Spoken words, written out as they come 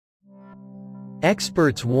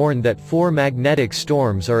Experts warn that 4 magnetic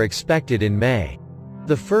storms are expected in May.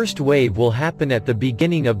 The first wave will happen at the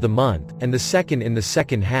beginning of the month, and the second in the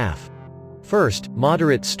second half. First,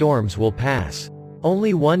 moderate storms will pass.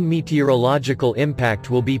 Only one meteorological impact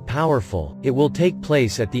will be powerful. It will take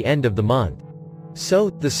place at the end of the month. So,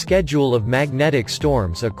 the schedule of magnetic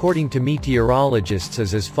storms according to meteorologists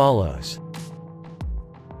is as follows.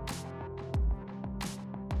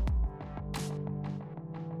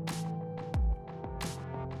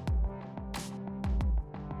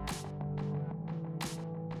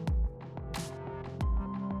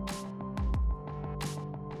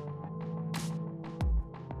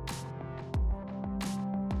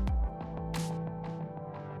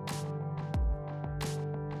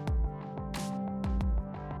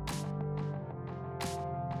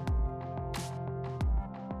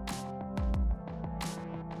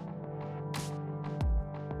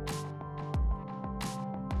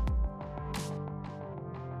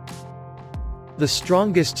 The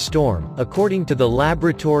strongest storm, according to the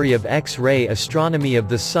Laboratory of X-ray Astronomy of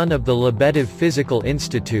the Sun of the Lebedev Physical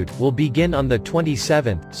Institute, will begin on the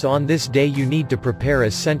 27th, so on this day you need to prepare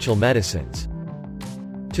essential medicines.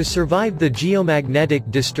 To survive the geomagnetic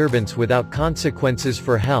disturbance without consequences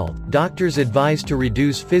for health, doctors advise to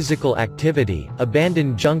reduce physical activity,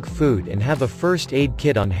 abandon junk food and have a first aid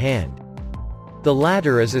kit on hand. The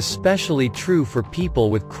latter is especially true for people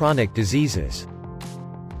with chronic diseases.